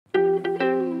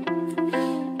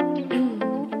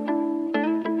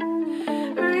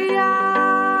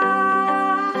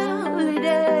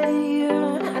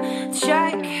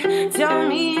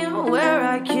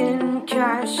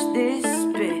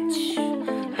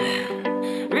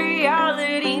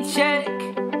reality check.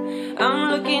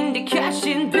 I'm looking to cash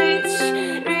in, bitch.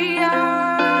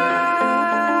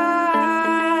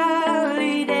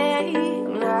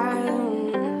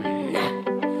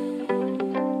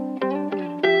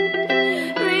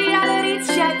 Reality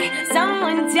check.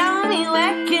 Someone tell me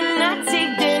where can I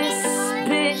take this,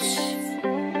 bitch?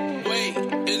 Wait,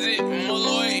 is it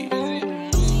malloy?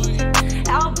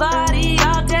 Our body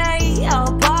all day,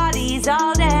 our bodies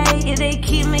all day. They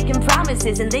keep making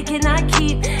promises and they cannot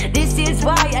keep. This is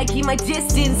why I keep my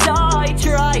distance. I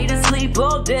try to sleep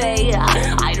all day.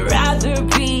 I'd rather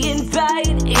be in bed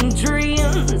in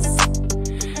dreams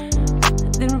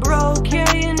than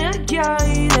broken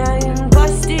again,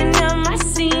 busting at my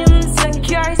seams.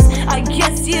 I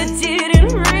guess you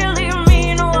didn't really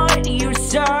mean what you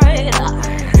said.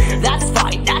 That's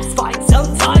fine, that's fine.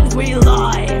 Sometimes we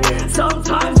lie.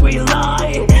 Sometimes we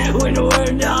lie when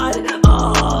we're not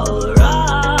alright.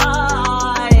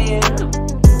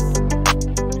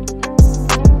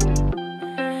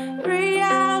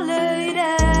 Reality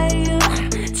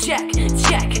check,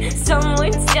 check.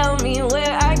 Someone tell me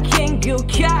where I can go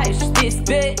cash this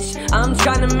bitch. I'm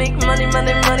tryna make money,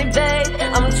 money, money, babe.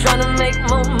 I'm tryna make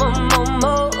more, more, more,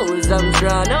 mo's. I'm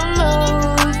tryna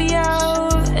move you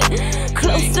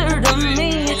closer to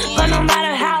me. But no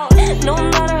matter how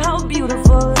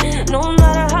beautiful, no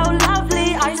matter how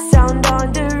lovely I sound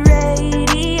on the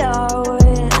radio,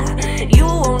 you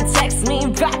won't text me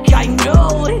back, I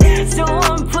know. So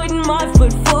I'm putting my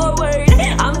foot forward.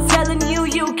 I'm telling you,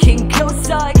 you can go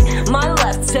suck my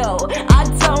left toe. I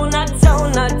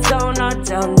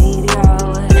don't need you.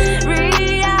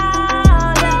 Reality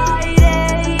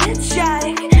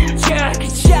check, check,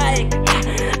 check.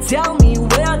 Tell me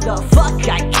where the fuck I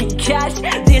can cash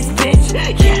this bitch.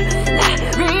 Yeah.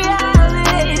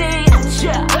 Reality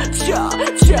check, check,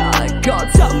 check. God,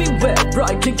 tell me where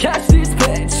I can cash this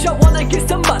bitch. I wanna get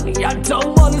some money, I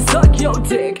don't wanna suck your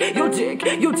dick. Your dick,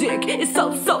 your dick is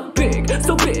so big,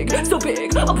 so big, so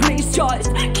big. Oh, please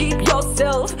just keep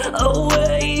yourself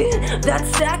away. That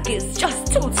sack is just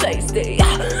too tasty.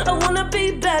 I wanna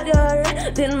be better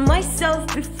than myself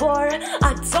before.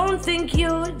 I don't think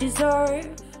you deserve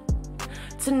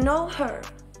to know her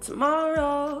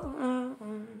tomorrow.